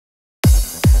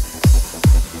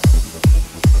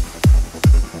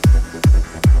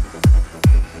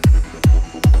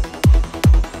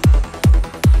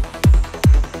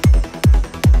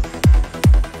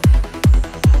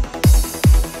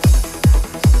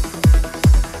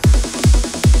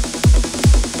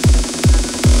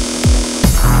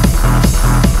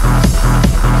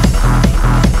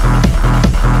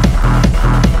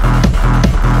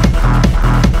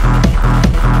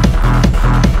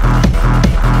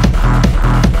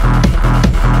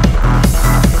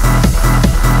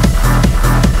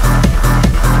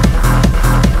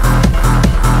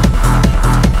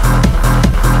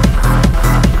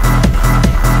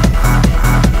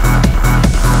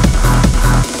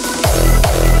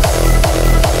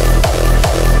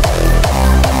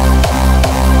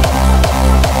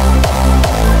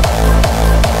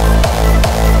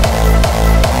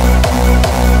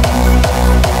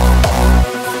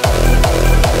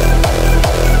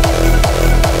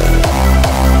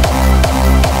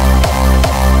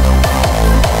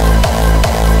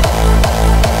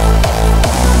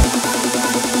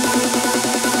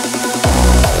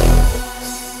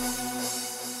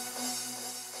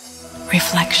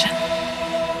reflection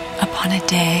upon a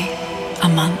day, a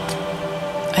month,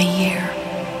 a year.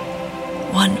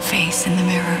 One face in the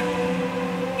mirror,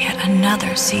 yet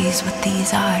another sees with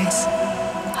these eyes,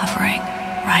 hovering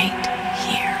right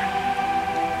here.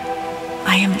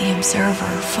 I am the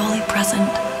observer, fully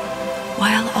present,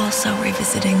 while also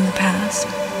revisiting the past.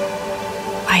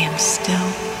 I am still,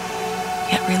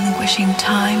 yet relinquishing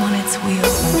time on its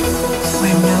wheel,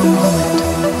 where no moment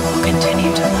will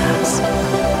continue to last.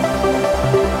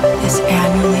 This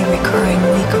annually recurring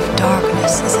week of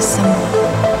darkness is a symbol.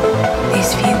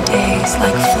 These few days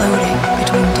like floating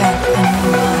between death and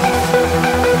new life.